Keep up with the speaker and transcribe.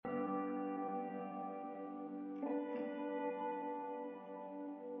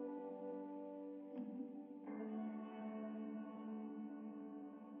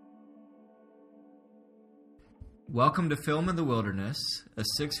Welcome to Film in the Wilderness, a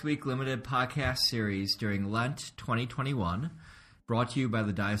 6-week limited podcast series during Lent 2021, brought to you by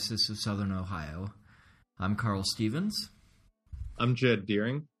the Diocese of Southern Ohio. I'm Carl Stevens. I'm Jed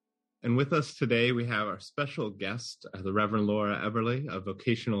Deering. And with us today, we have our special guest, the Reverend Laura Eberly, a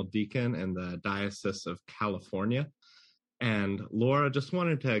vocational deacon in the Diocese of California. And Laura, just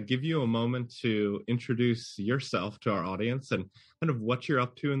wanted to give you a moment to introduce yourself to our audience and kind of what you're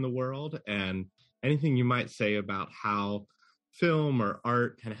up to in the world and anything you might say about how film or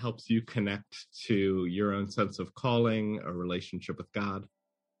art kind of helps you connect to your own sense of calling or relationship with God.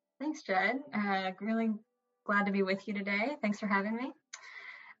 Thanks, Jed. Really glad to be with you today. Thanks for having me.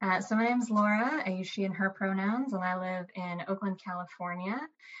 So my name's Laura. I use she and her pronouns, and I live in Oakland, California.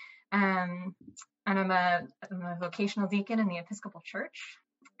 And I'm a vocational deacon in the Episcopal Church,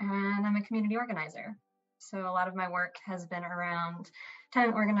 and I'm a community organizer. So a lot of my work has been around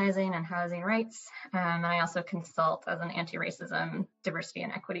tenant organizing and housing rights. And I also consult as an anti-racism, diversity,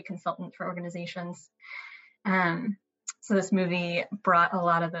 and equity consultant for organizations. So this movie brought a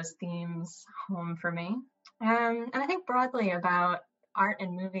lot of those themes home for me. And I think broadly about art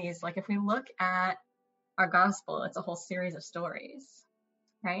and movies, like if we look at our gospel, it's a whole series of stories,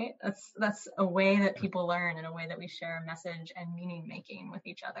 right? That's a way that people learn and a way that we share message and meaning making with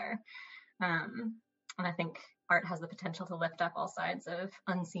each other. And I think art has the potential to lift up all sides of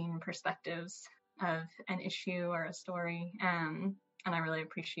unseen perspectives of an issue or a story. And I really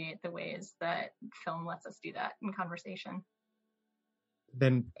appreciate the ways that film lets us do that in conversation.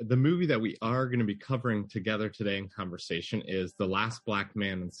 Then the movie that we are going to be covering together today in conversation is The Last Black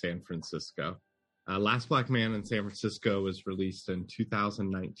Man in San Francisco. Last Black Man in San Francisco was released in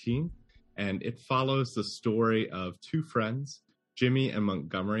 2019, and it follows the story of two friends, Jimmy and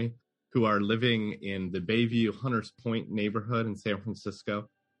Montgomery, who are living in the Bayview Hunters Point neighborhood in San Francisco,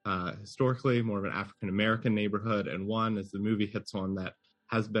 historically more of an African-American neighborhood, and one, as the movie hits on, that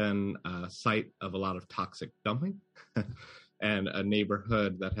has been a site of a lot of toxic dumping and a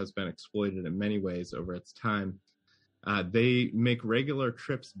neighborhood that has been exploited in many ways over its time. They make regular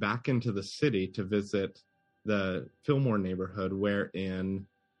trips back into the city to visit the Fillmore neighborhood, wherein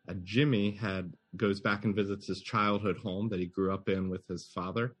Jimmy goes back and visits his childhood home that he grew up in with his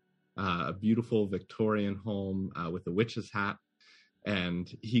father. A beautiful Victorian home with a witch's hat.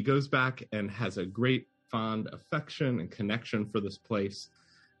 And he goes back and has a great fond affection and connection for this place,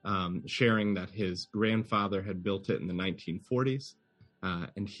 sharing that his grandfather had built it in the 1940s.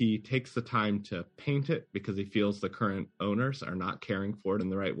 And he takes the time to paint it because he feels the current owners are not caring for it in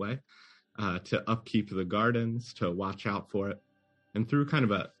the right way, to upkeep the gardens, to watch out for it. And through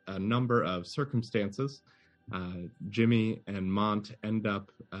kind of a number of circumstances, Jimmy and Mont end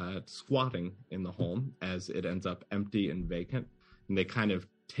up squatting in the home as it ends up empty and vacant. And they kind of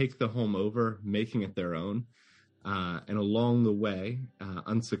take the home over, making it their own. And along the way,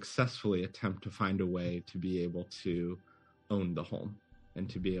 unsuccessfully attempt to find a way to be able to own the home and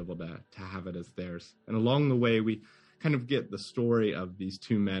to be able to have it as theirs. And along the way, we kind of get the story of these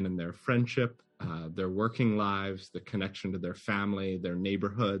two men and their friendship, their working lives, the connection to their family, their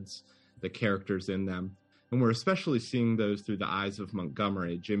neighborhoods, the characters in them. And we're especially seeing those through the eyes of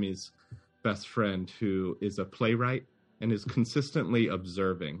Montgomery, Jimmy's best friend, who is a playwright and is consistently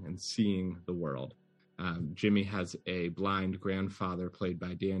observing and seeing the world. Jimmy has a blind grandfather played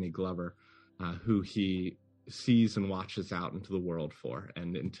by Danny Glover, who he sees and watches out into the world for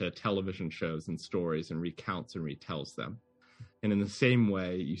and into television shows and stories and recounts and retells them. And in the same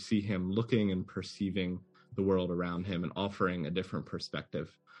way, you see him looking and perceiving the world around him and offering a different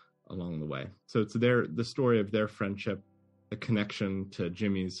perspective along the way. So it's the story of their friendship, the connection to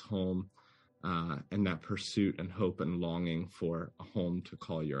Jimmy's home, and that pursuit and hope and longing for a home to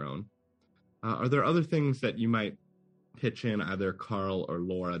call your own. Are there other things that you might pitch in, either Carl or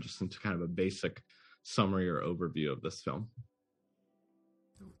Laura, just into kind of a basic summary or overview of this film?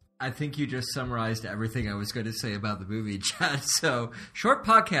 I think you just summarized everything I was going to say about the movie, Chad. So short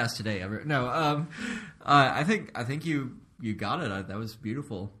podcast today. I think you got it. That was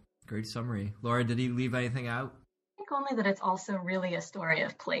beautiful. Great summary. Laura, did he leave anything out? I think only that it's also really a story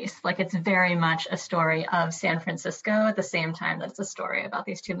of place. Like it's very much a story of San Francisco at the same time that it's a story about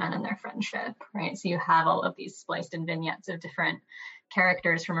these two men and their friendship, right? So you have all of these spliced in vignettes of different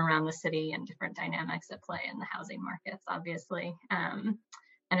characters from around the city and different dynamics at play in the housing markets, obviously. And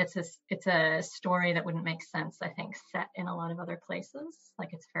it's a story that wouldn't make sense, I think, set in a lot of other places. Like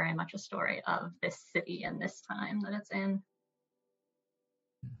it's very much a story of this city and this time that it's in.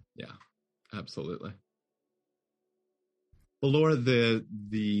 Yeah, absolutely. Well, Laura,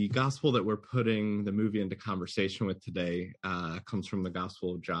 the gospel that we're putting the movie into conversation with today comes from the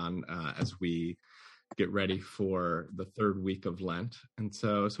Gospel of John, as we get ready for the third week of Lent. And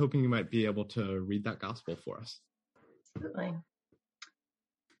so I was hoping you might be able to read that gospel for us. Absolutely.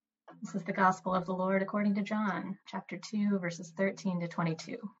 This is the Gospel of the Lord according to John, chapter 2, verses 13 to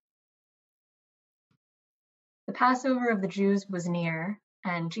 22. The Passover of the Jews was near,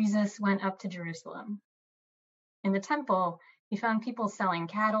 and Jesus went up to Jerusalem. In the temple, he found people selling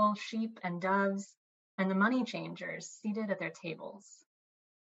cattle, sheep, and doves, and the money changers seated at their tables.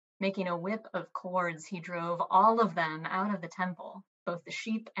 Making a whip of cords, he drove all of them out of the temple, both the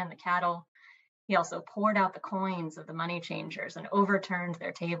sheep and the cattle. He also poured out the coins of the money changers and overturned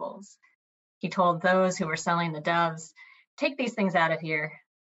their tables. He told those who were selling the doves, "Take these things out of here.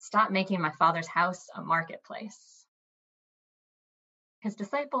 Stop making my Father's house a marketplace." His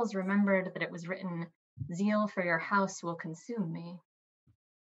disciples remembered that it was written, "Zeal for your house will consume me."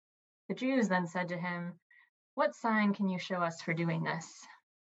 The Jews then said to him, "What sign can you show us for doing this?"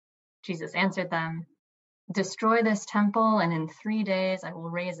 Jesus answered them, "Destroy this temple, and in 3 days I will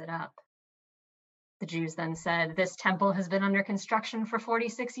raise it up." The Jews then said, "This temple has been under construction for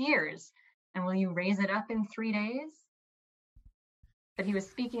 46 years, and will you raise it up in 3 days?" But he was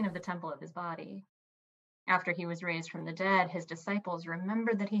speaking of the temple of his body. After he was raised from the dead, his disciples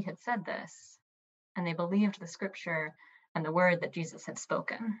remembered that he had said this, and they believed the scripture and the word that Jesus had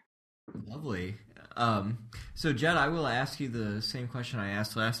spoken. Lovely. So Jed, I will ask you the same question I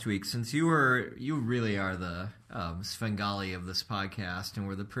asked last week. Since you really are the Svengali of this podcast, and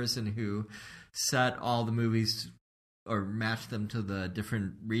were the person who set all the movies or matched them to the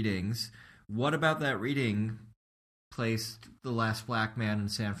different readings, what about that reading placed The Last Black Man in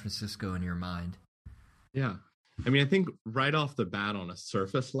San Francisco in your mind? Yeah. I mean, I think right off the bat on a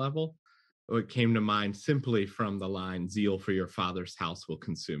surface level, what came to mind simply from the line, "Zeal for your Father's house will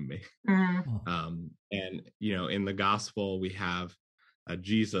consume me." And, in the gospel, we have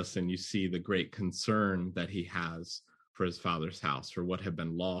Jesus, and you see the great concern that he has for his Father's house, for what had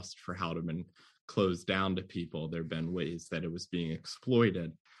been lost, for how it had been closed down to people. There have been ways that it was being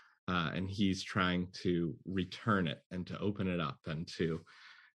exploited, and he's trying to return it and to open it up and to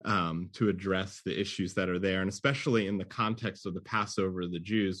address the issues that are there, and especially in the context of the Passover of the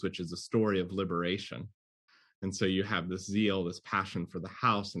Jews, which is a story of liberation. And so you have this zeal, this passion for the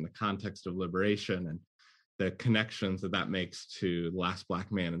house in the context of liberation, and the connections that makes to The Last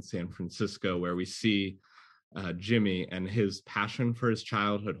Black Man in San Francisco, where we see Jimmy and his passion for his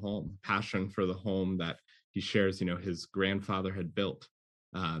childhood home, passion for the home that he shares, his grandfather had built,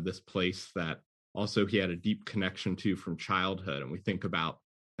 this place that also he had a deep connection to from childhood. And we think about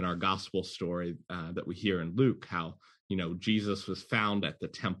in our gospel story that we hear in Luke, how, Jesus was found at the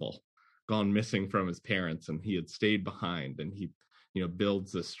temple, gone missing from his parents, and he had stayed behind, and he,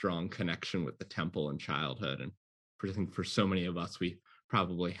 builds this strong connection with the temple in childhood. And I think for so many of us, we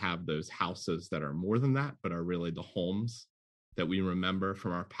probably have those houses that are more than that, but are really the homes that we remember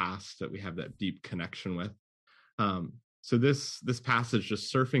from our past, that we have that deep connection with. So this passage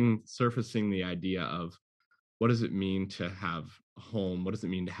just surfacing the idea of, what does it mean to have a home? What does it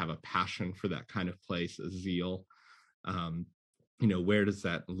mean to have a passion for that kind of place, a zeal? Where does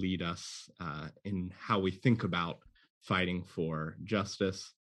that lead us in how we think about fighting for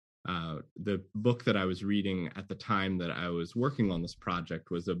justice? The book that I was reading at the time that I was working on this project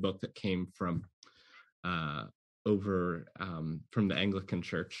was a book that came from from the Anglican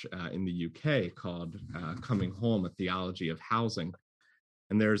Church in the UK called Coming Home, A Theology of Housing.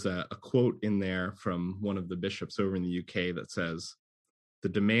 And there's a quote in there from one of the bishops over in the UK that says, "The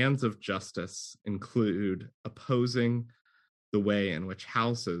demands of justice include opposing the way in which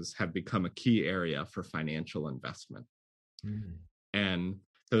houses have become a key area for financial investment." Mm. And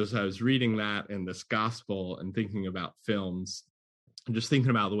so as I was reading that in this gospel and thinking about films, and just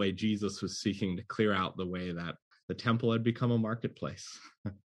thinking about the way Jesus was seeking to clear out the way that the temple had become a marketplace.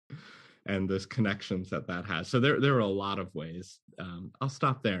 And those connections that has. So there are a lot of ways. I'll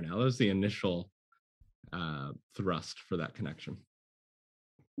stop there now. That was the initial thrust for that connection.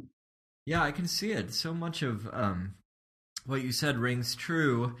 Yeah, I can see it. So much of what you said rings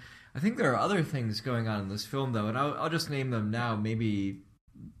true. I think there are other things going on in this film, though, and I'll just name them now, maybe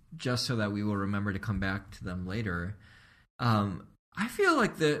just so that we will remember to come back to them later. I feel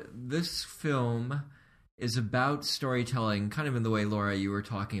like this film is about storytelling kind of in the way, Laura, you were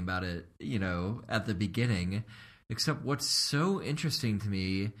talking about it, at the beginning, except what's so interesting to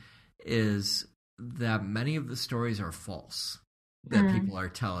me is that many of the stories are false that people are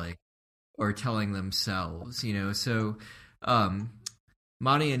telling or telling themselves, So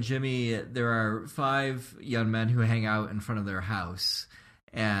Monty and Jimmy, there are 5 young men who hang out in front of their house,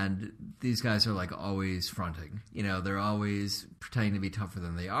 and these guys are like always fronting, they're always pretending to be tougher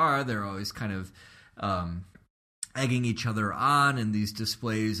than they are. They're always kind of um, egging each other on in these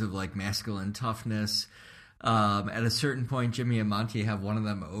displays of like masculine toughness. At a certain point, Jimmy and Monty have one of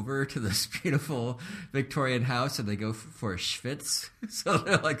them over to this beautiful Victorian house, and they go for a schwitz. So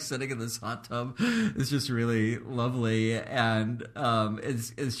they're like sitting in this hot tub. It's just really lovely, and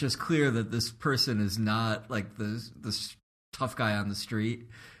it's just clear that this person is not like this tough guy on the street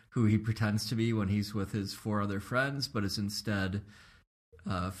who he pretends to be when he's with his 4 other friends, but is instead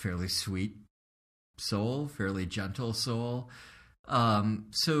a fairly sweet soul, fairly gentle soul.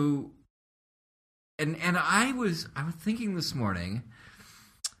 So. And I was thinking this morning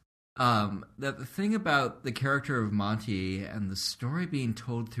that the thing about the character of Monty and the story being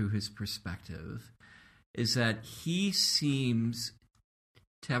told through his perspective is that he seems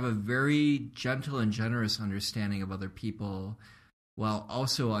to have a very gentle and generous understanding of other people, while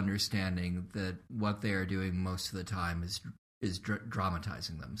also understanding that what they are doing most of the time is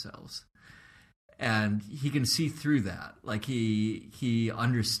dramatizing themselves. And he can see through that. Like he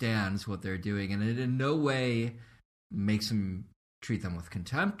understands what they're doing, and it in no way makes him treat them with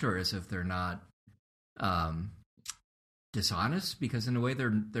contempt or as if they're not dishonest, because in a way they're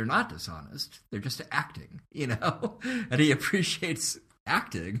not dishonest. They're just acting, and he appreciates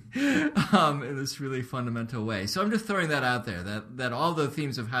acting in this really fundamental way. So I'm just throwing that out there, that all the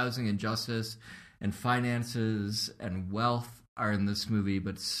themes of housing and justice and finances and wealth are in this movie,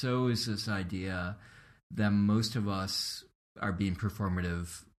 but so is this idea that most of us are being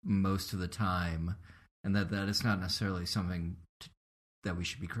performative most of the time, and that is not necessarily something that we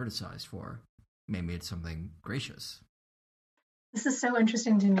should be criticized for. Maybe it's something gracious. This is so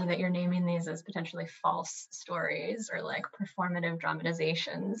interesting to me that you're naming these as potentially false stories or like performative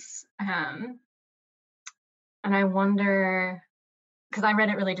dramatizations. And I wonder, because I read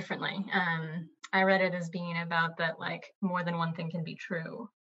it really differently. I read it as being about that, like, more than one thing can be true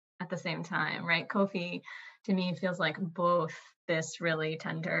at the same time, right? Kofi, to me, feels like both this really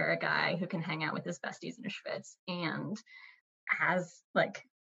tender guy who can hang out with his besties in a schwitz and has, like,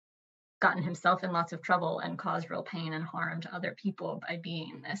 gotten himself in lots of trouble and caused real pain and harm to other people by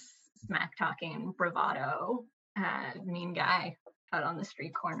being this smack-talking, bravado, mean guy out on the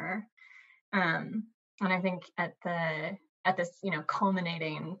street corner. And I think at this,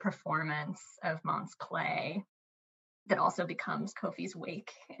 culminating performance of Mont's play that also becomes Kofi's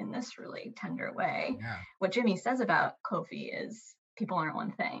wake in this really tender way. Yeah. What Jimmy says about Kofi is people aren't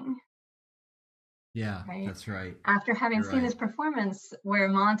one thing. Yeah, right? That's right. After having You're seen right. this performance where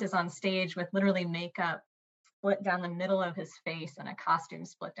Mont is on stage with literally makeup split down the middle of his face and a costume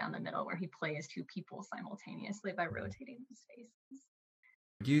split down the middle, where he plays 2 people simultaneously by rotating his faces.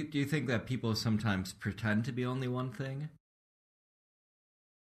 Do you think that people sometimes pretend to be only one thing?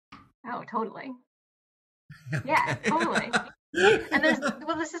 Oh, totally. Okay. Yeah, totally. And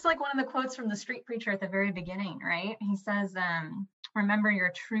this is like one of the quotes from the street preacher at the very beginning, right? He says, remember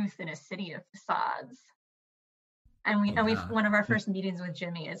your truth in a city of facades. And one of our first meetings with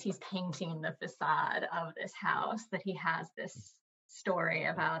Jimmy is he's painting the facade of this house that he has this story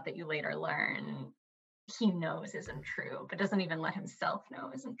about that you later learn he knows isn't true, but doesn't even let himself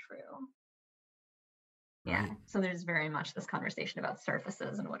know isn't true. Yeah. Right. So there's very much this conversation about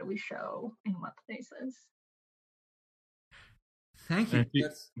surfaces and what do we show in what places. Thank you.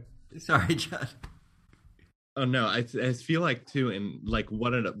 Sorry, Judd. Oh no, I feel like too, and like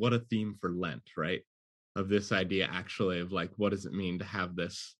what a theme for Lent, right? Of this idea actually of like, what does it mean to have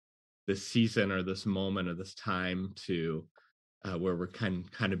this season or this moment or this time to where we're kind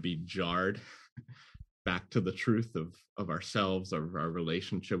of be jarred back to the truth of ourselves, of our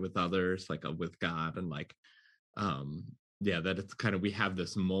relationship with others, like with God, and like that it's kind of, we have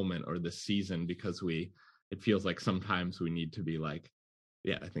this moment or this season because it feels like sometimes we need to be like,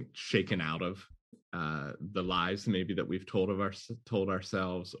 I think shaken out of the lies maybe that we've told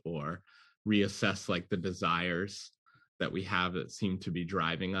ourselves, or reassess like the desires that we have that seem to be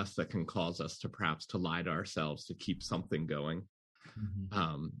driving us, that can cause us to perhaps to lie to ourselves to keep something going.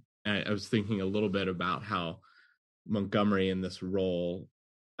 Mm-hmm. And I was thinking a little bit about how Montgomery in this role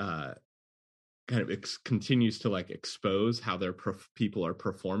kind of continues to like expose how their people are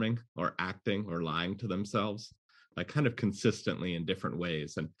performing or acting or lying to themselves, like kind of consistently in different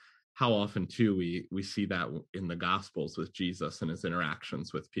ways. And how often too we see that in the Gospels with Jesus and his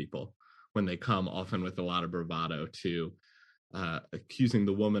interactions with people, when they come often with a lot of bravado to accusing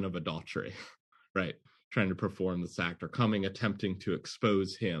the woman of adultery, right? Trying to perform this act, or coming attempting to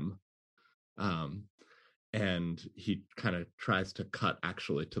expose him. And he kind of tries to cut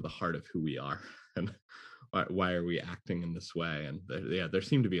actually to the heart of who we are and why are we acting in this way. And there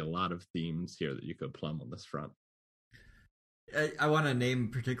seem to be a lot of themes here that you could plumb on this front. I want to name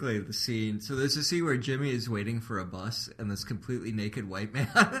particularly the scene. So there's a scene where Jimmy is waiting for a bus, and this completely naked white man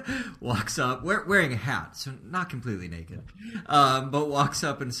walks up, wearing a hat, so not completely naked, but walks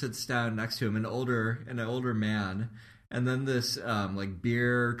up and sits down next to him, an older man. And then this like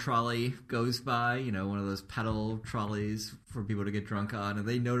beer trolley goes by, one of those pedal trolleys for people to get drunk on, and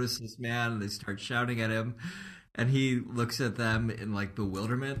they notice this man and they start shouting at him. And he looks at them in like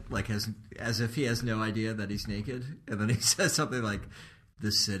bewilderment, like as if he has no idea that he's naked. And then he says something like,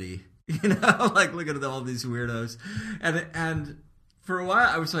 "The city," like look at all these weirdos. And for a while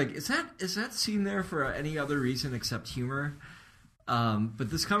I was like, is that scene there for any other reason except humor? But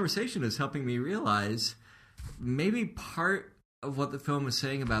this conversation is helping me realize maybe part of what the film is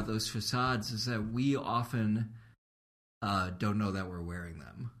saying about those facades is that we often don't know that we're wearing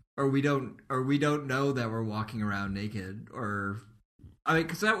them. Or we don't know that we're walking around naked,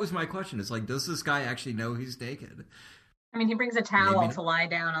 because that was my question. It's like, does this guy actually know he's naked? I mean, he brings a towel to lie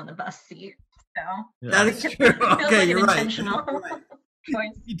down on the bus seat, so yeah. That is true. Okay, you're right. Intentional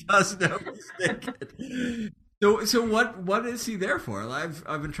choice. He does know he's naked. So what is he there for?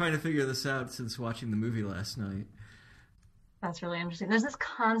 I've been trying to figure this out since watching the movie last night. That's really interesting. There's this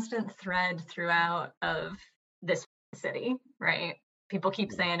constant thread throughout of this city, right? People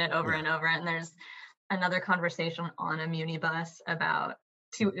keep saying it over and over, and there's another conversation on a Muni bus about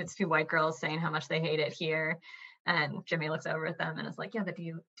two white girls saying how much they hate it here, and Jimmy looks over at them and is like, "Yeah, but do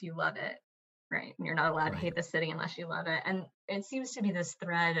you love it, right? And you're not allowed to hate the city unless you love it." And it seems to be this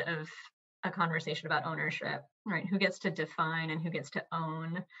thread of a conversation about ownership, right? Who gets to define and who gets to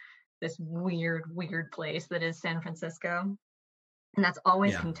own this weird place that is San Francisco, and that's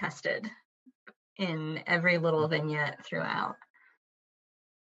always contested in every little vignette throughout.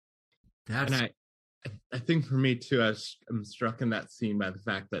 And I think for me too, I'm struck in that scene by the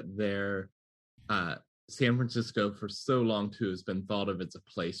fact that San Francisco for so long too has been thought of as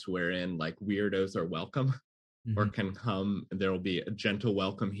a place wherein like weirdos are welcome or can come, and there will be a gentle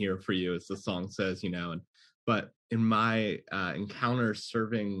welcome here for you, as the song says, but in my encounters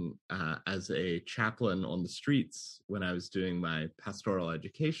serving as a chaplain on the streets when I was doing my pastoral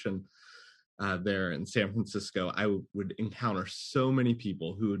education, there in San Francisco, I would encounter so many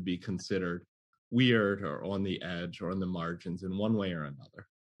people who would be considered weird or on the edge or on the margins in one way or another,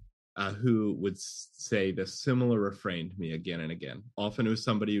 who would say the similar refrain to me again and again. Often it was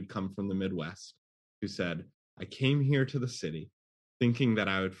somebody who'd come from the Midwest who said, "I came here to the city thinking that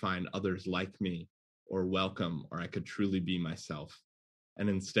I would find others like me or welcome, or I could truly be myself. And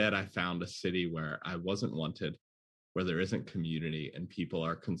instead I found a city where I wasn't wanted, where there isn't community and people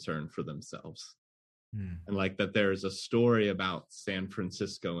are concerned for themselves." And like that there's a story about San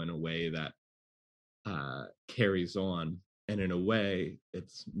Francisco in a way that carries on, and in a way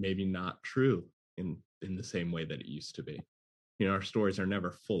it's maybe not true in the same way that it used to be. Our stories are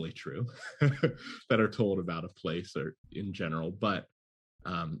never fully true that are told about a place or in general, but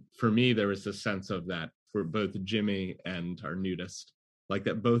for me there was this sense of that for both Jimmy and our nudist, like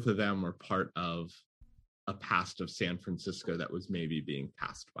that both of them were part of a past of San Francisco that was maybe being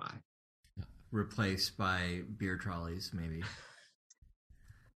passed by. Replaced by beer trolleys, maybe.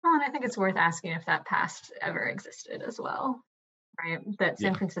 Well, and I think it's worth asking if that past ever existed as well, right? That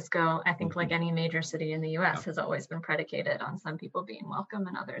San Francisco, I think like any major city in the US, has always been predicated on some people being welcome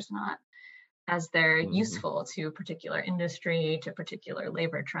and others not, as they're useful to particular industry, to particular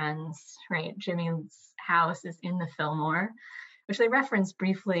labor trends, right? Jimmy's house is in the Fillmore, which they reference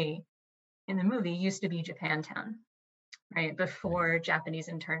briefly in the movie, used to be Japantown, right? Before Japanese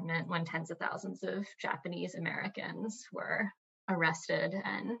internment, when tens of thousands of Japanese Americans were arrested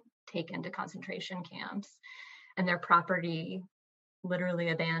and taken to concentration camps, and their property literally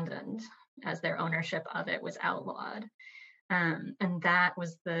abandoned as their ownership of it was outlawed. And that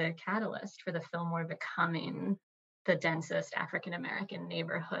was the catalyst for the Fillmore becoming the densest African-American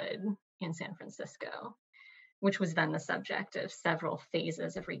neighborhood in San Francisco, which was then the subject of several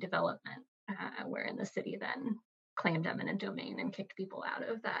phases of redevelopment, wherein the city then claimed eminent domain and kicked people out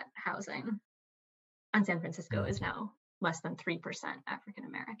of that housing. And San Francisco is now less than 3%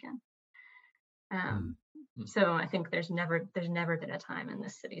 African-American. So I think there's never been a time in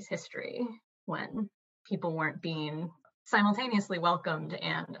this city's history when people weren't being simultaneously welcomed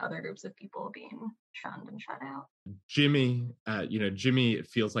and other groups of people being shunned and shut out. Jimmy, Jimmy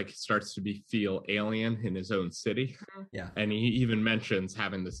feels like he starts to feel alien in his own city. Yeah. And he even mentions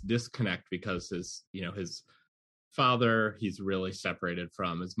having this disconnect because his father, he's really separated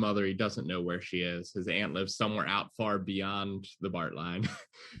from. His mother, he doesn't know where she is. His aunt lives somewhere out far beyond the BART line.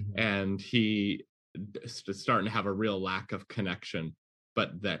 And he is starting to have a real lack of connection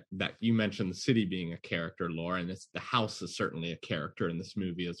but that you mentioned the city being a character, Laura, and the house is certainly a character in this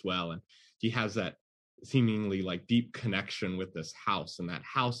movie as well. And he has that seemingly like deep connection with this house, and that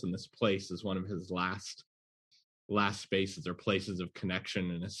house and this place is one of his last spaces or places of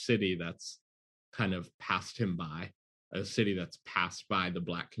connection in a city that's kind of passed him by, a city that's passed by the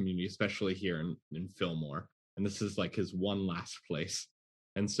Black community, especially here in Fillmore. And this is like his one last place.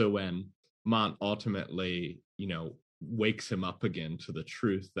 And so when Mont ultimately, wakes him up again to the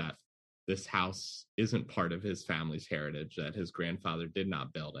truth that this house isn't part of his family's heritage, that his grandfather did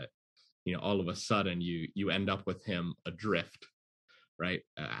not build it, all of a sudden you end up with him adrift, right?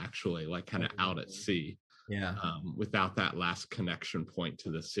 Actually, like kind of out at sea, without that last connection point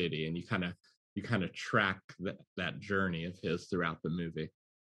to the city, and you kind of track that journey of his throughout the movie.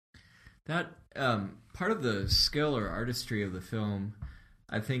 That part of the skill or artistry of the film,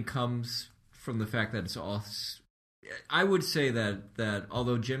 I think, comes from the fact that it's all. I would say that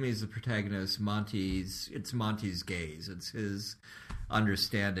although Jimmy is the protagonist, it's Monty's gaze. It's his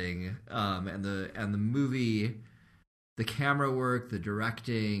understanding, and the movie, the camera work, the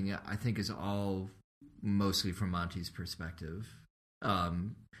directing, I think, is all mostly from Monty's perspective.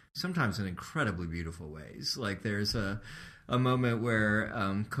 Sometimes in incredibly beautiful ways. Like there's a moment where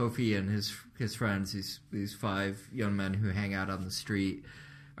Kofi and his friends, these 5 young men who hang out on the street,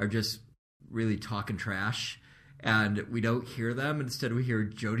 are just really talking trash, and we don't hear them. Instead, we hear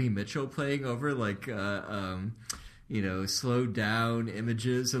Joni Mitchell playing over like slowed down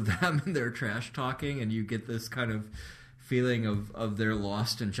images of them and their trash talking, and you get this kind of feeling of their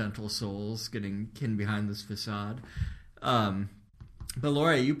lost and gentle souls getting hidden behind this facade. But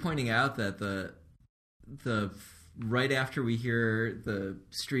Laura, you pointing out that the right after we hear the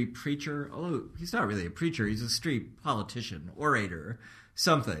street preacher, although he's not really a preacher, he's a street politician, orator,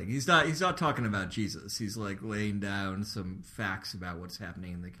 something. He's not talking about Jesus. He's like laying down some facts about what's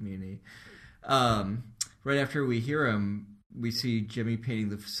happening in the community. Right after we hear him, we see Jimmy painting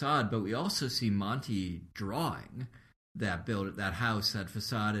the facade, but we also see Monty drawing that house, that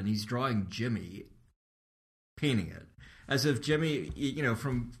facade, and he's drawing Jimmy painting it. As if Jimmy,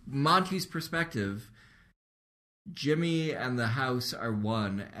 from Monty's perspective, Jimmy and the house are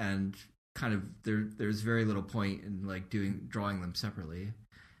one, and kind of there's very little point in like drawing them separately.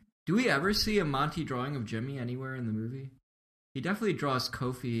 Do we ever see a Monty drawing of Jimmy anywhere in the movie? He definitely draws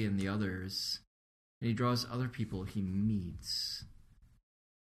Kofi and the others, and he draws other people he meets.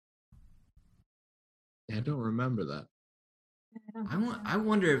 Yeah, I don't remember that. I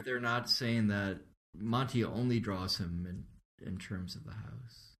wonder if they're not saying that Monty only draws him in terms of the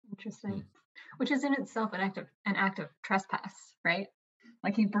house. Interesting. Which is in itself an act of trespass, right?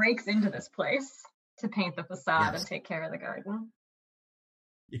 Like he breaks into this place to paint the facade and take care of the garden.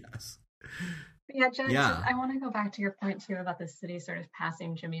 Yes. But yeah, Jen, I want to go back to your point too about the city sort of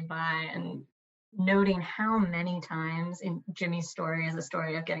passing Jimmy by and noting how many times in Jimmy's story is a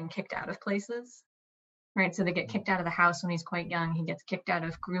story of getting kicked out of places. Right, so they get kicked out of the house when he's quite young. He gets kicked out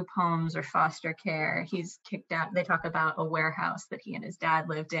of group homes or foster care. He's kicked out. They talk about a warehouse that he and his dad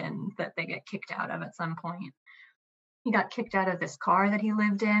lived in that they get kicked out of at some point. He got kicked out of this car that he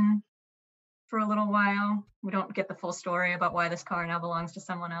lived in for a little while. We don't get the full story about why this car now belongs to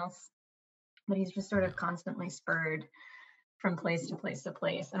someone else, but he's just sort of constantly spurred from place to place to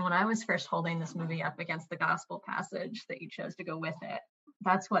place. And when I was first holding this movie up against the gospel passage that you chose to go with it,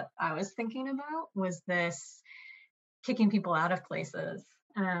 that's what I was thinking about, was this kicking people out of places,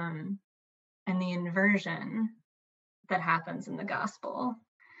 and the inversion that happens in the gospel.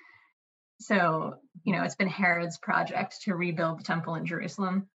 So, it's been Herod's project to rebuild the temple in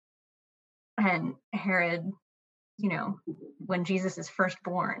Jerusalem. And Herod, when Jesus is first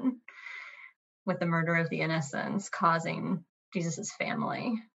born, with the murder of the innocents, causing Jesus's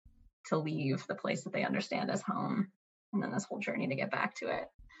family to leave the place that they understand as home, and then this whole journey to get back to it.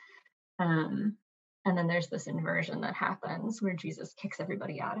 And then there's this inversion that happens where Jesus kicks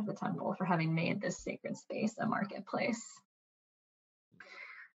everybody out of the temple for having made this sacred space a marketplace.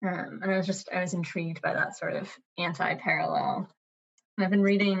 And I was intrigued by that sort of anti-parallel. And I've been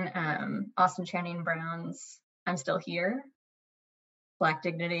reading Austin Channing Brown's I'm Still Here, Black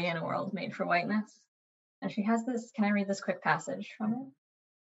Dignity in a World Made for Whiteness. And she has this, can I read this quick passage from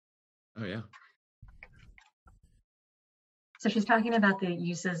it? Oh, yeah. So she's talking about the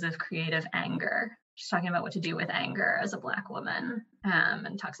uses of creative anger. She's talking about what to do with anger as a Black woman,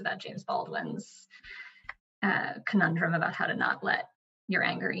 and talks about James Baldwin's conundrum about how to not let your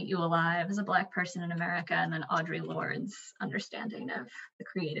anger eat you alive as a Black person in America, and then Audre Lorde's understanding of the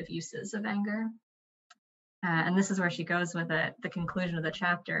creative uses of anger. And this is where she goes with it. The conclusion of the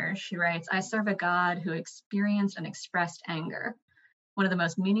chapter, she writes, I serve a God who experienced and expressed anger. One of the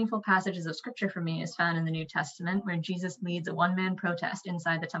most meaningful passages of scripture for me is found in the New Testament, where Jesus leads a one-man protest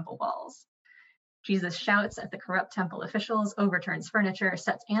inside the temple walls. Jesus shouts at the corrupt temple officials, overturns furniture,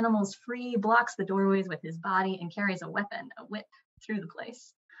 sets animals free, blocks the doorways with his body, and carries a weapon, a whip, through the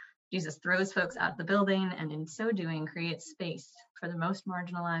place. Jesus throws folks out of the building, and in so doing creates space for the most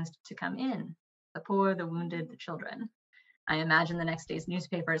marginalized to come in, the poor, the wounded, the children. I imagine the next day's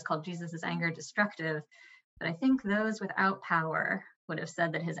newspapers called Jesus' anger destructive, but I think those without power would have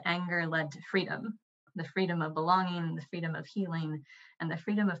said that his anger led to freedom, the freedom of belonging, the freedom of healing, and the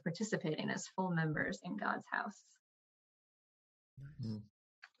freedom of participating as full members in God's house.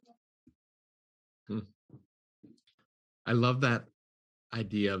 I love that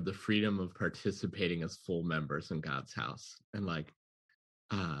idea of the freedom of participating as full members in God's house, and like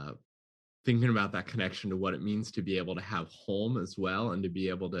thinking about that connection to what it means to be able to have home as well, and to be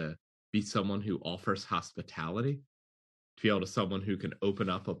able to be someone who offers hospitality, to be able to someone who can open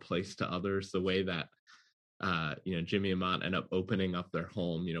up a place to others the way that Jimmy and Mont end up opening up their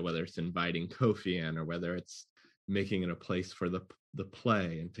home, whether it's inviting Kofi in or whether it's making it a place for the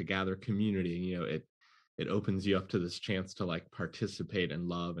play and to gather community. It opens you up to this chance to like participate in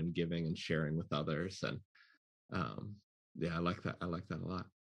love and giving and sharing with others. And I like that a lot.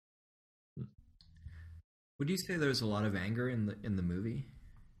 Would you say there's a lot of anger in the movie?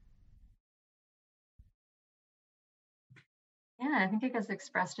 Yeah, I think it gets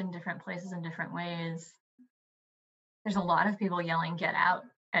expressed in different places in different ways. There's a lot of people yelling "get out"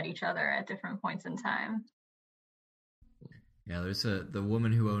 at each other at different points in time. Yeah, there's the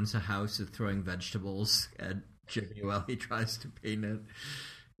woman who owns a house is throwing vegetables at Jimmy while he tries to paint it.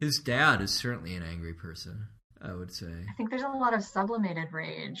 His dad is certainly an angry person, I would say. I think there's a lot of sublimated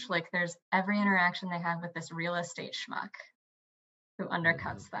rage. Like there's every interaction they have with this real estate schmuck who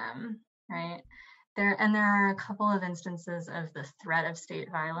undercuts them, right? There are a couple of instances of the threat of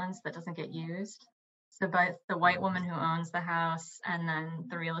state violence that doesn't get used. So both the white woman who owns the house and then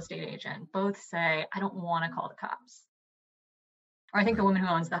the real estate agent both say, I don't want to call the cops. Or I think the woman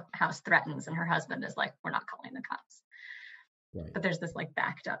who owns the house threatens, and her husband is like, we're not calling the cops. Right. But there's this like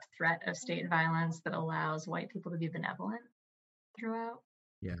backed up threat of state violence that allows white people to be benevolent throughout.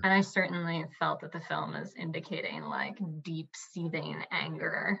 Yeah. And I certainly felt that the film is indicating like deep seething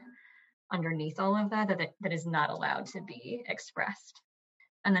anger underneath all of that is not allowed to be expressed.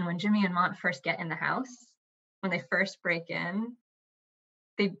 And then when Jimmy and Mont first get in the house, when they first break in,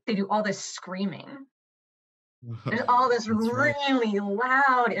 they do all this screaming. There's all this really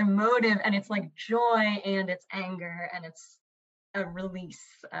loud, emotive, and it's like joy and it's anger and it's a release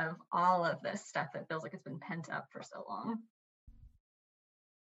of all of this stuff that feels like it's been pent up for so long.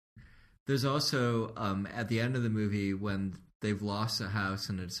 There's also, at the end of the movie, when they've lost a house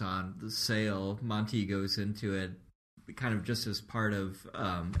and it's on the sale, Monty goes into it kind of just as part of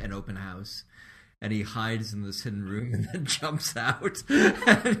an open house, and he hides in this hidden room and then jumps out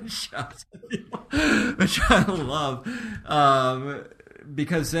and shouts at people, which I love.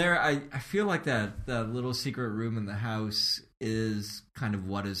 Because there, I feel like that little secret room in the house is kind of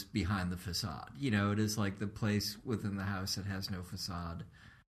what is behind the facade. It is like the place within the house that has no facade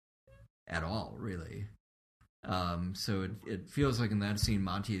at all, really. So it feels like in that scene,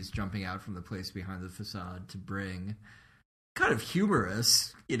 Monty is jumping out from the place behind the facade to bring kind of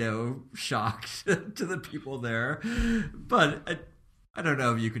humorous, shock to the people there. But I don't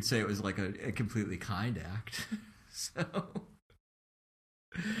know if you could say it was like a completely kind act. So,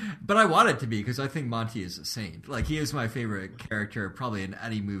 but I want it to be, because I think Monty is a saint. Like, he is my favorite character probably in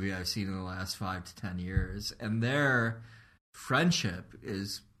any movie I've seen in the last 5 to 10 years. And their friendship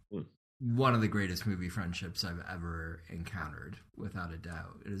is one of the greatest movie friendships I've ever encountered, without a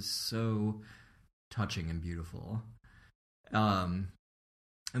doubt. It is so touching and beautiful. And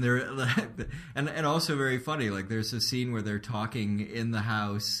they're and also very funny. Like, there's a scene where they're talking in the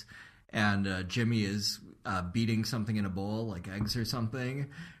house, and Jimmy is beating something in a bowl, like eggs or something,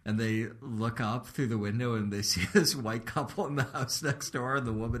 and they look up through the window and they see this white couple in the house next door, and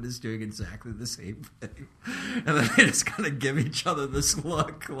the woman is doing exactly the same thing, and then they just kind of give each other this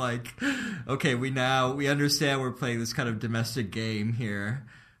look like, okay, we understand we're playing this kind of domestic game here,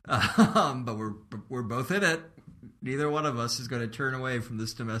 but we're both in it. Neither one of us is going to turn away from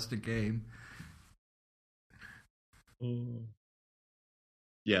this domestic game.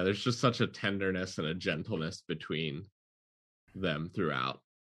 Yeah, there's just such a tenderness and a gentleness between them throughout,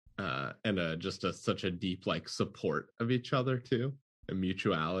 and such a deep like support of each other too, and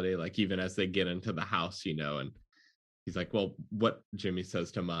mutuality. Like, even as they get into the house, and he's like, "Well, what?" Jimmy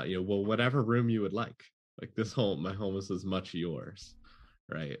says to Ma, "Well, whatever room you would like. Like, my home is as much yours."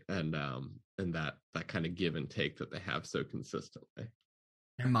 Right. And that kind of give and take that they have so consistently.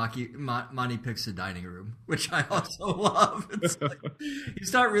 And Monty picks the dining room, which I also love. It's like,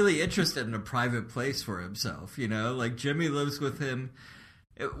 he's not really interested in a private place for himself, you know? Like, Jimmy lives with him.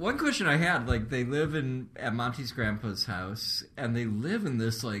 One question I had, like, they live at Monty's grandpa's house, and they live in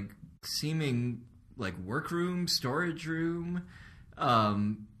this, like, seeming, like, workroom, storage room.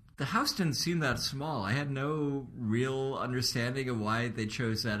 The house didn't seem that small. I had no real understanding of why they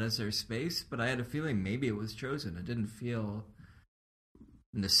chose that as their space, but I had a feeling maybe it was chosen. It didn't feel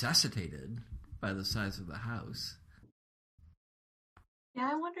necessitated by the size of the house. Yeah,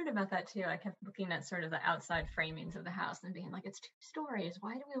 I wondered about that too. I kept looking at sort of the outside framings of the house and being like, it's 2 stories.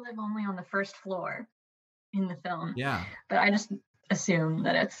 Why do we live only on the first floor in the film? Yeah. But I just assume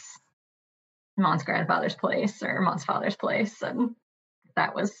that it's Mont's grandfather's place or Mont's father's place, and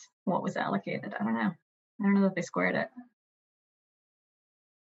that was what was allocated. I don't know that they squared it.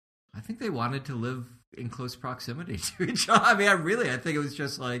 I think they wanted to live in close proximity to each other. I mean, I think it was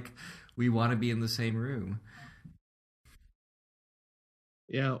just like, we want to be in the same room.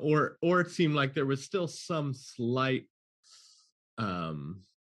 Yeah, or it seemed like there was still some slight ambivalence,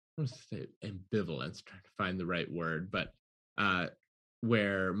 trying to find the right word, but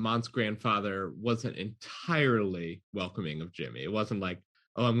where Mont's grandfather wasn't entirely welcoming of Jimmy. It wasn't like,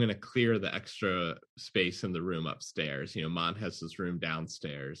 oh, I'm going to clear the extra space in the room upstairs. You know, Mont has his room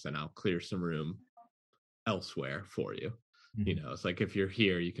downstairs, and I'll clear some room elsewhere for you. Mm-hmm. You know, it's like, if you're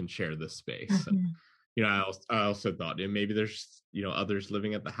here, you can share this space. Mm-hmm. And, you know, I also thought, maybe there's, you know, others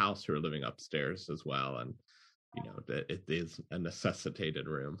living at the house who are living upstairs as well. And, you know, it is a necessitated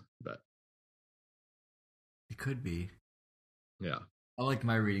room, but it could be. Yeah. I like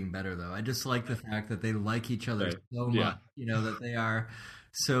my reading better, though. I just like the fact that they like each other so much, yeah. You know, that they are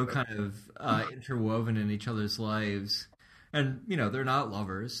so kind of interwoven in each other's lives. And, you know, they're not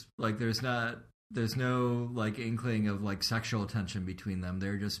lovers. Like, there's no, like, inkling of, like, sexual tension between them.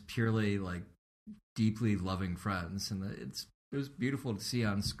 They're just purely, like, deeply loving friends. And it was beautiful to see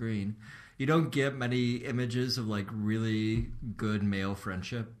on screen. You don't get many images of, like, really good male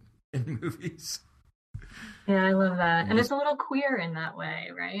friendship in movies. Yeah, I love that. And it's a little queer in that way,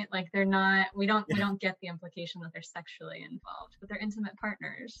 right? Like, they're not, we don't get the implication that they're sexually involved, but they're intimate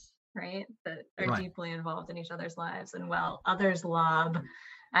partners, right? That are deeply involved in each other's lives. And while others lob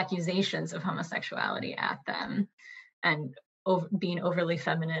accusations of homosexuality at them and being overly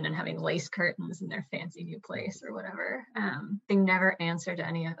feminine and having lace curtains in their fancy new place or whatever, they never answer to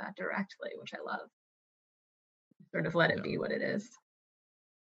any of that directly, which I love. Sort of let it be what it is.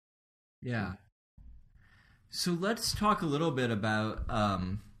 Yeah. So let's talk a little bit about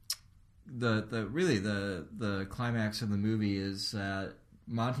the climax of the movie is that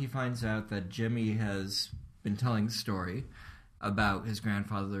Monty finds out that Jimmy has been telling the story about his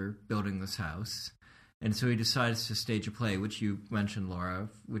grandfather building this house, and so he decides to stage a play, which you mentioned, Laura,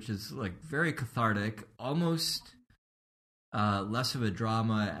 which is like very cathartic, almost less of a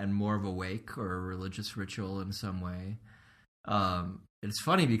drama and more of a wake or a religious ritual in some way. It's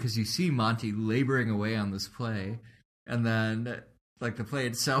funny because you see Monty laboring away on this play, and then like the play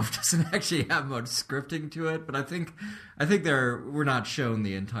itself doesn't actually have much scripting to it. But I think we're not shown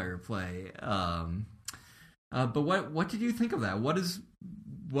the entire play. But what did you think of that? What is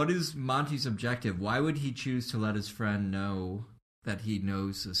Monty's objective? Why would he choose to let his friend know that he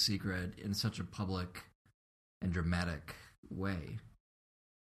knows the secret in such a public and dramatic way?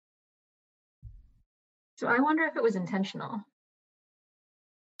 So I wonder if it was intentional.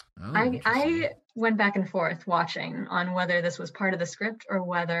 Oh, I went back and forth watching on whether this was part of the script or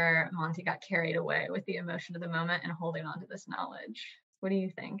whether Monty got carried away with the emotion of the moment and holding on to this knowledge. What do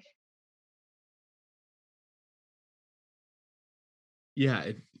you think?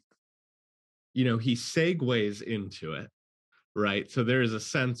 Yeah, he segues into it, right? So there is a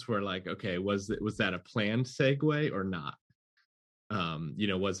sense where like, okay, was that a planned segue or not?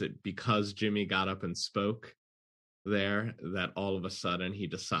 Was it because Jimmy got up and spoke there that all of a sudden he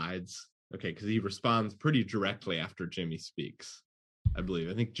decides, okay, because he responds pretty directly after Jimmy speaks, I believe.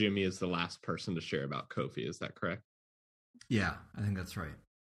 I think Jimmy is the last person to share about Kofi. Is that correct? Yeah, I think that's right.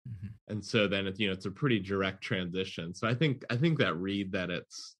 Mm-hmm. And so then it's a pretty direct transition. So I think that read that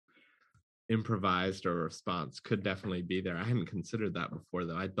it's improvised or response could definitely be there. I hadn't considered that before,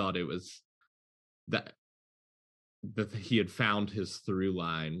 though. I thought it was that he had found his through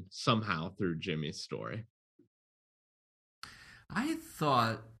line somehow through Jimmy's story. I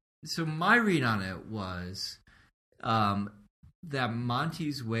thought, so my read on it was that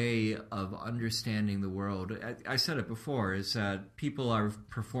Monty's way of understanding the world, I said it before, is that people are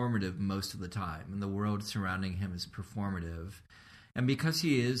performative most of the time, and the world surrounding him is performative. And because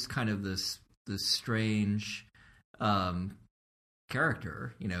he is kind of this strange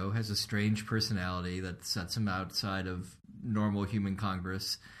character, has a strange personality that sets him outside of normal human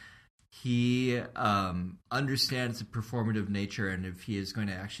Congress. He understands the performative nature, and if he is going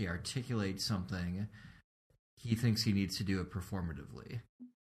to actually articulate something, he thinks he needs to do it performatively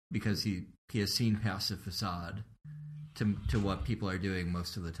because he has seen past the facade to what people are doing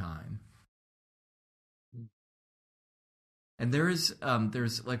most of the time. And there's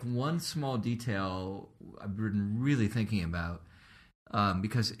like one small detail I've been really thinking about,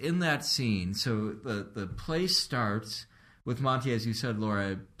 because in that scene, so the play starts with Monty, as you said,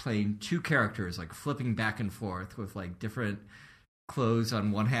 Laura, playing two characters, like flipping back and forth with like different clothes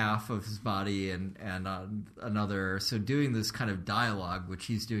on one half of his body and on another. So doing this kind of dialogue, which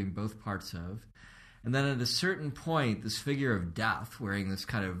he's doing both parts of. And then at a certain point, this figure of death, wearing this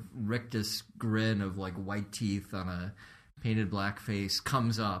kind of rictus grin of like white teeth on a painted black face,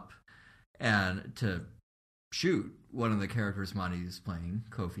 comes up and to shoot one of the characters Monty is playing,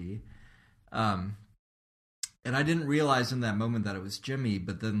 Kofi. And I didn't realize in that moment that it was Jimmy,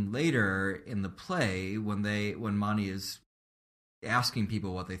 but then later in the play, when Monty is asking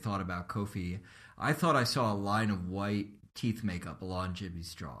people what they thought about Kofi, I thought I saw a line of white teeth makeup along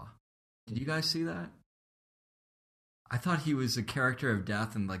Jimmy's jaw. Did you guys see that? I thought he was a character of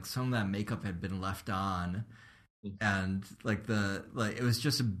death, and like some of that makeup had been left on, and it was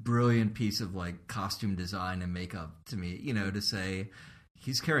just a brilliant piece of like costume design and makeup to me, to say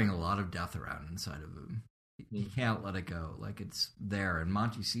he's carrying a lot of death around inside of him. He can't let it go. Like, it's there, and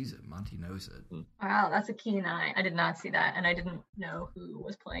Monty sees it. Monty knows it. Wow, that's a keen eye. I did not see that, and I didn't know who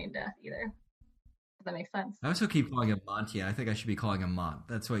was playing Death either. That makes sense. I also keep calling him Monty. I think I should be calling him Mont.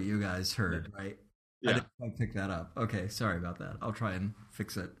 That's what you guys heard, right? Yeah. I didn't quite pick that up. Okay, sorry about that. I'll try and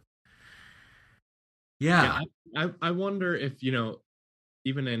fix it. Yeah. I wonder if,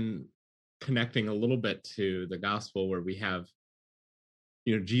 even in connecting a little bit to the gospel where we have,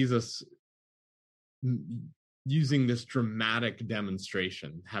 Jesus using this dramatic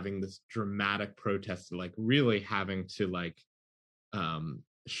demonstration, having this dramatic protest, like really having to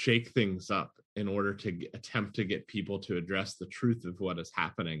shake things up in order to attempt to get people to address the truth of what is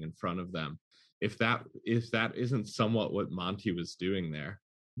happening in front of them. If that isn't somewhat what Monty was doing there,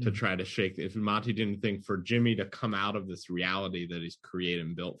 to try to shake, if Monty didn't think for Jimmy to come out of this reality that he's created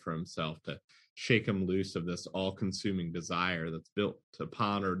and built for himself, to shake him loose of this all-consuming desire that's built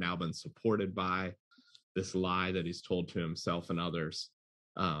upon or now been supported by this lie that he's told to himself and others,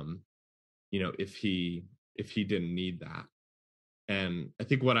 if he didn't need that. And I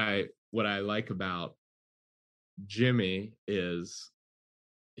think what I like about Jimmy is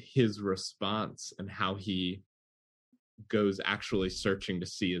his response and how he goes actually searching to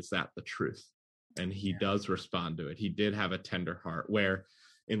see, is that the truth? And he does respond to it. He did have a tender heart, where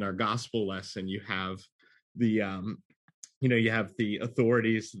in our gospel lesson, you have the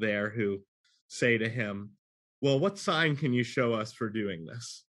authorities there who say to him, well, what sign can you show us for doing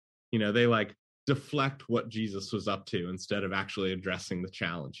this? They like deflect what Jesus was up to instead of actually addressing the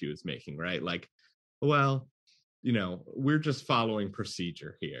challenge he was making, right? Like, well, we're just following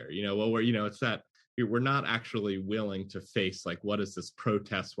procedure here. It's that we're not actually willing to face, like, what is this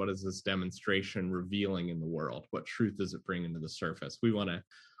protest? What is this demonstration revealing in the world? What truth does it bring into the surface? We want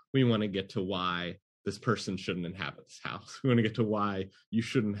to get to why this person shouldn't inhabit this house. We want to get to why you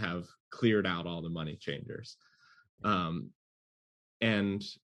shouldn't have cleared out all the money changers. And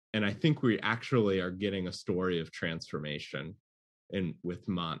I think we actually are getting a story of transformation with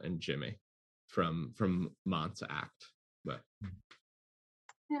Mont and Jimmy from Mont's act. But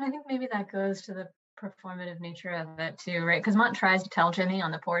and I think maybe that goes to the performative nature of it too, right? Because Mont tries to tell Jimmy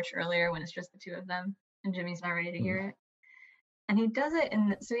on the porch earlier when it's just the two of them, and Jimmy's not ready to hear it. And he does it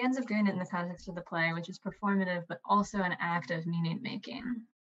so he ends up doing it in the context of the play, which is performative, but also an act of meaning making.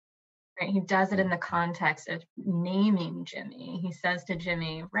 Right? He does it in the context of naming Jimmy. He says to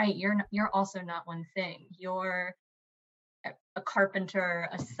Jimmy, right, you're also not one thing. You're a carpenter,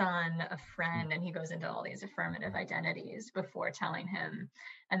 a son, a friend, and he goes into all these affirmative identities before telling him,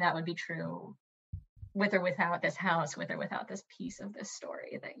 and that would be true with or without this house, with or without this piece of this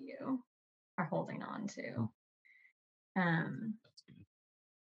story that you are holding on to.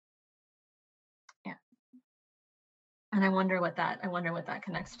 Yeah. And I wonder what that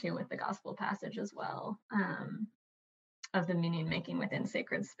connects to with the gospel passage as well, of the meaning making within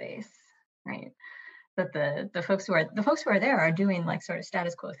sacred space, right? That the folks who are there are doing like sort of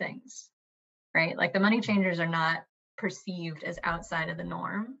status quo things, right? Like the money changers are not perceived as outside of the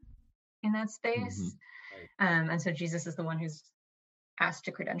norm in that space. And so Jesus is the one who's asked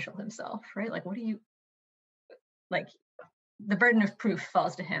to credential himself, right? Like, what do you, like, the burden of proof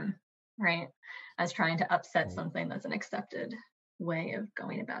falls to him, right? As trying to upset something that's an accepted way of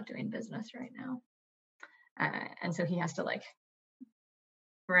going about doing business right now. And so he has to, like,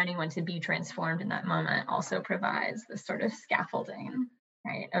 for anyone to be transformed in that moment also provides this sort of scaffolding,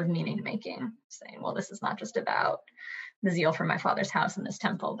 right, of meaning making, saying, well, this is not just about the zeal for my father's house and this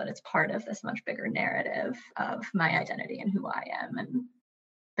temple, but it's part of this much bigger narrative of my identity and who I am and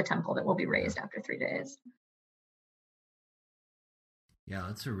the temple that will be raised after 3 days. Yeah,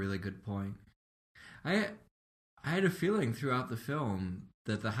 that's a really good point. I had a feeling throughout the film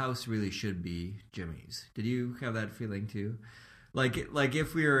that the house really should be Jimmy's. Did you have that feeling too? Like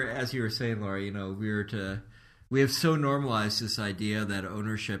if we were, as you were saying, Laura, you know, we have so normalized this idea that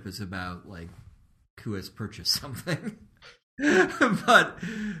ownership is about, like, who has purchased something.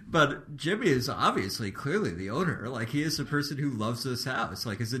 but Jimmy is obviously clearly the owner. Like, he is the person who loves this house.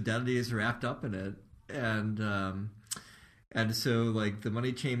 Like, his identity is wrapped up in it. And so, like, the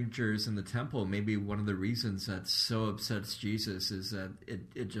money changers in the temple, maybe one of the reasons that so upsets Jesus is that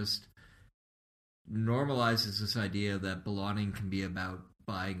it just normalizes this idea that belonging can be about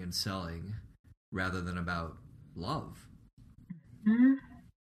buying and selling rather than about love. Mm-hmm.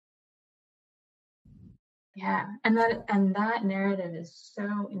 Yeah, and that narrative is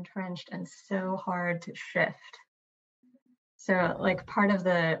so entrenched and so hard to shift. So, like, part of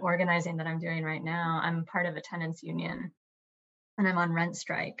the organizing that I'm doing right now, I'm part of a tenants union, and I'm on rent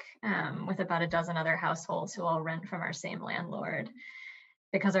strike with about a dozen other households who all rent from our same landlord,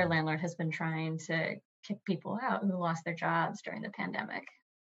 because our landlord has been trying to kick people out who lost their jobs during the pandemic.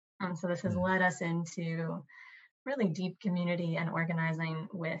 And so this has led us into really deep community and organizing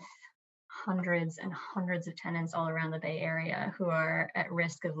with hundreds and hundreds of tenants all around the Bay Area who are at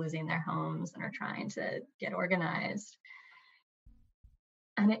risk of losing their homes and are trying to get organized.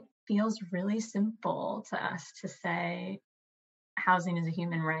 And it feels really simple to us to say housing is a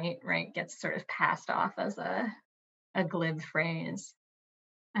human right, gets sort of passed off as a glib phrase.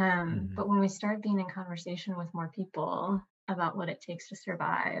 But when we start being in conversation with more people about what it takes to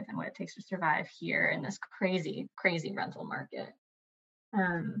survive and what it takes to survive here in this crazy, crazy rental market,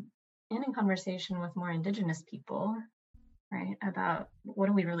 and in conversation with more Indigenous people, right, about what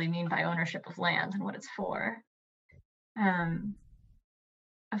do we really mean by ownership of land and what it's for.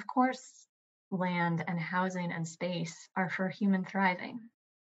 Of course, land and housing and space are for human thriving.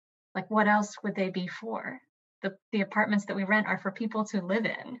 Like, what else would they be for? The apartments that we rent are for people to live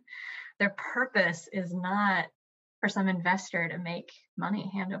in. Their purpose is not for some investor to make money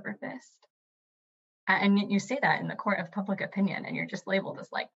hand over fist. And you say that in the court of public opinion, and you're just labeled as,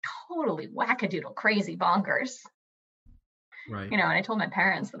 like, totally wackadoodle, crazy bonkers. Right. You know, and I told my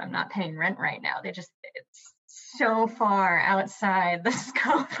parents that I'm not paying rent right now. It's so far outside the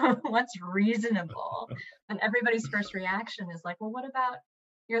scope of what's reasonable. And everybody's first reaction is like, well, what about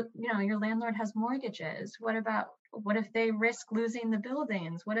your landlord has mortgages? What if they risk losing the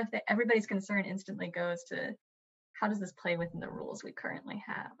buildings? What if everybody's concern instantly goes to, how does this play within the rules we currently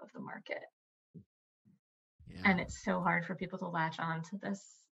have of the market? Yeah. And it's so hard for people to latch on to this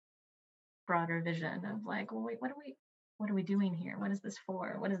broader vision of, like, well, wait, what are we doing here? What is this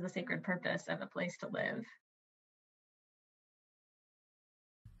for? What is the sacred purpose of a place to live?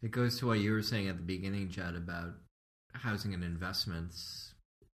 It goes to what you were saying at the beginning, Jed, about housing and investments,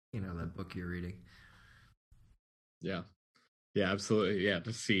 you know, that book you're reading. Yeah, absolutely. Yeah,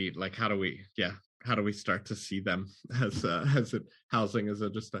 to see, like, how do we start to see them as housing as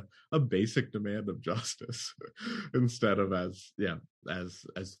just a basic demand of justice instead of as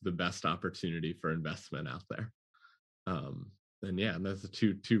the best opportunity for investment out there. And that's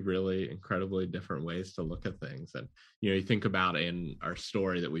two really incredibly different ways to look at things. And, you know, you think about in our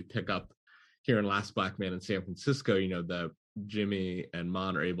story that we pick up here in Last Black Man in San Francisco, you know, the Jimmy and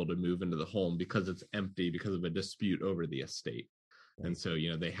Mon are able to move into the home because it's empty because of a dispute over the estate. And so,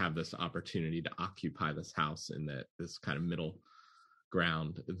 you know, they have this opportunity to occupy this house in this kind of middle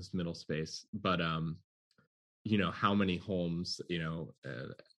ground, in this middle space. But, you know, how many homes, you know,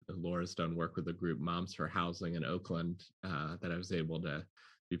 Laura's done work with the group Moms for Housing in Oakland that I was able to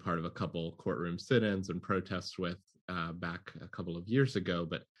be part of a couple courtroom sit-ins and protests with back a couple of years ago.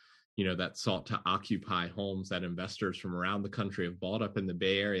 But, you know, that sought to occupy homes that investors from around the country have bought up in the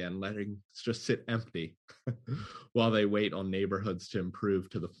Bay Area and letting just sit empty while they wait on neighborhoods to improve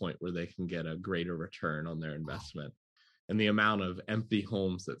to the point where they can get a greater return on their investment. And the amount of empty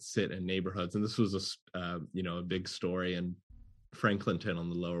homes that sit in neighborhoods, and this was a big story in Franklinton on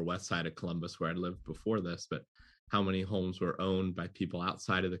the Lower West Side of Columbus, where I lived before this, but how many homes were owned by people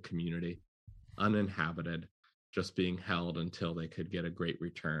outside of the community, uninhabited, just being held until they could get a great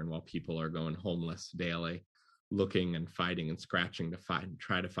return, while people are going homeless daily, looking and fighting and scratching to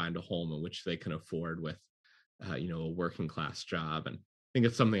try to find a home in which they can afford with a working class job. And I think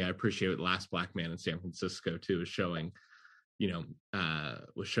it's something I appreciate with Last Black Man in San Francisco too, is showing,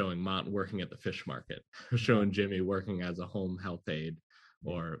 was showing Mont working at the fish market, showing Jimmy working as a home health aide,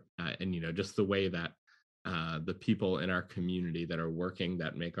 or just the way that the people in our community that are working,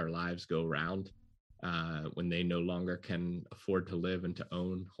 that make our lives go round, when they no longer can afford to live and to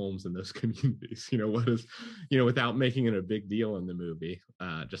own homes in those communities. Without making it a big deal in the movie,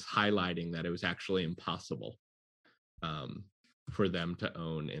 just highlighting that it was actually impossible for them to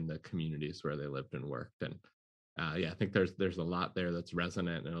own in the communities where they lived and worked. And I think there's a lot there that's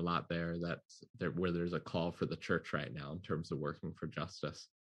resonant, and a lot there that's there where there's a call for the church right now in terms of working for justice.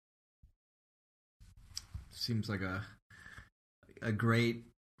 Seems like a great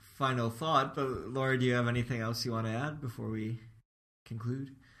final thought. But Laura, do you have anything else you want to add before we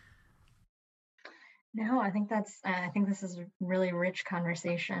conclude? No, I think this is a really rich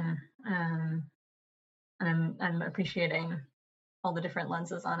conversation. I'm appreciating all the different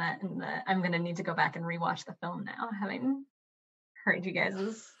lenses on it, and I'm going to need to go back and rewatch the film now, having heard you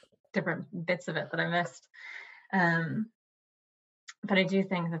guys' different bits of it that I missed. But I do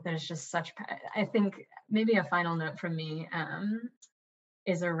think that there's just I think maybe a final note from me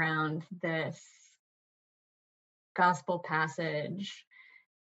is around this gospel passage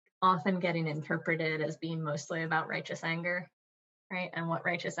often getting interpreted as being mostly about righteous anger, right? And what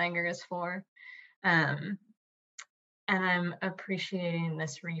righteous anger is for. And I'm appreciating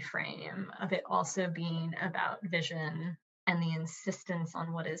this reframe of it also being about vision and the insistence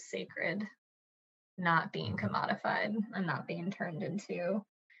on what is sacred not being commodified and not being turned into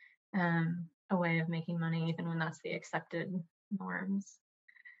a way of making money, even when that's the accepted norms.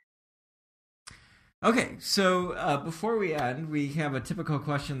 Okay, so before we end, we have a typical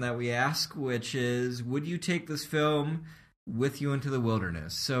question that we ask, which is, would you take this film with you into the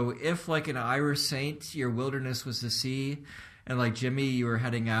wilderness? So if, like an Irish saint, your wilderness was the sea, and like Jimmy, you were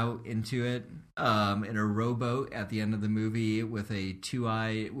heading out into it in a rowboat at the end of the movie with a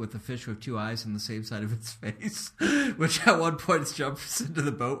fish with two eyes on the same side of its face, which at one point jumps into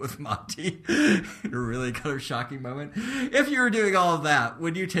the boat with Monty in a really kind of shocking moment. If you were doing all of that,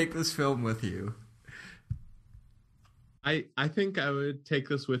 would you take this film with you? I think I would take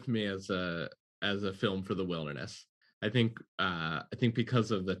this with me as a film for the wilderness. I think because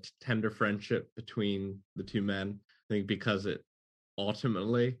of the tender friendship between the two men, I think because it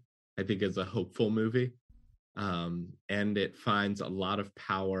ultimately, I think, is a hopeful movie, and it finds a lot of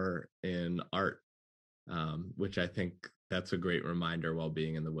power in art, which I think that's a great reminder while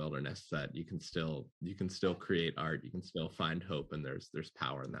being in the wilderness, that you can still create art, you can still find hope, and there's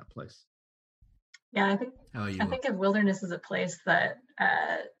power in that place. Yeah, I think of wilderness as a place that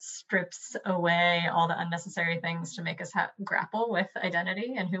strips away all the unnecessary things to make us grapple with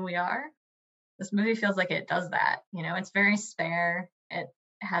identity and who we are. This movie feels like it does that. It's very spare. It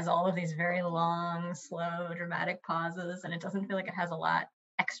has all of these very long, slow, dramatic pauses, and it doesn't feel like it has a lot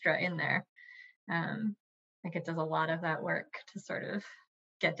extra in there. Like it does a lot of that work to sort of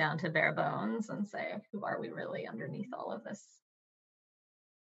get down to bare bones and say, who are we really underneath all of this?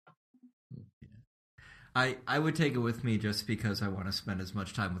 I would take it with me just because I want to spend as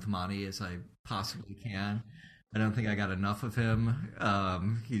much time with Monty as I possibly can. I don't think I got enough of him.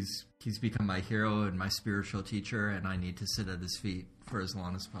 He's become my hero and my spiritual teacher, and I need to sit at his feet for as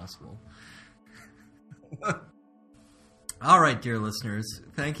long as possible. All right, dear listeners,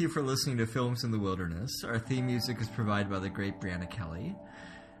 thank you for listening to Films in the Wilderness. Our theme music is provided by the great Brianna Kelly.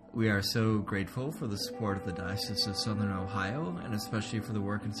 We are so grateful for the support of the Diocese of Southern Ohio, and especially for the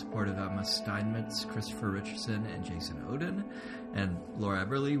work and support of Emma Steinmetz, Christopher Richardson, and Jason Oden. And Laura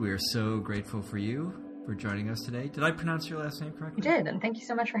Eberly, we are so grateful for you for joining us today. Did I pronounce your last name correctly? You did, and thank you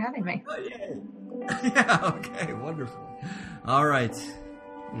so much for having me. Oh, yay. Yeah, okay, wonderful. All right.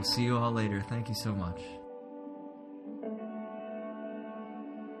 We'll see you all later. Thank you so much.